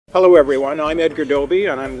Hello everyone, I'm Edgar Dobie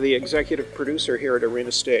and I'm the executive producer here at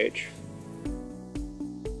Arena Stage.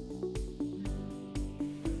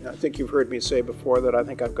 I think you've heard me say before that I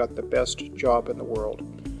think I've got the best job in the world.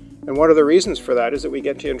 And one of the reasons for that is that we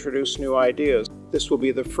get to introduce new ideas. This will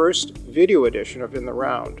be the first video edition of In the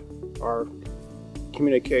Round, our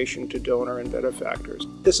communication to donor and benefactors.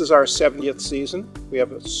 This is our 70th season. We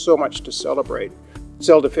have so much to celebrate.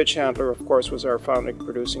 Zelda Fitchandler, of course, was our founding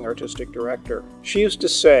producing artistic director. She used to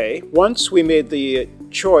say, once we made the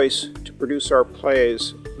choice to produce our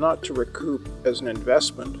plays not to recoup as an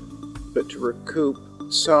investment, but to recoup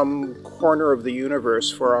some corner of the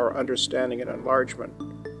universe for our understanding and enlargement,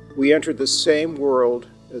 we entered the same world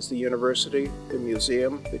as the university, the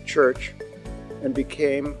museum, the church, and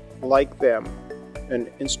became, like them, an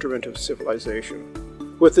instrument of civilization.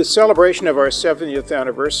 With the celebration of our 70th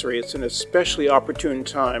anniversary, it's an especially opportune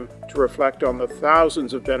time to reflect on the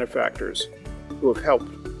thousands of benefactors who have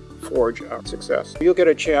helped forge our success. You'll get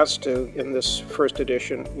a chance to, in this first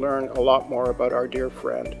edition, learn a lot more about our dear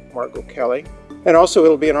friend, Margot Kelly. And also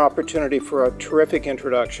it'll be an opportunity for a terrific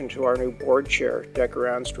introduction to our new board chair, Decker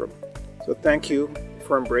Anstrom. So thank you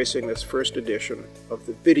for embracing this first edition of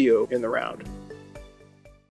the video In the Round.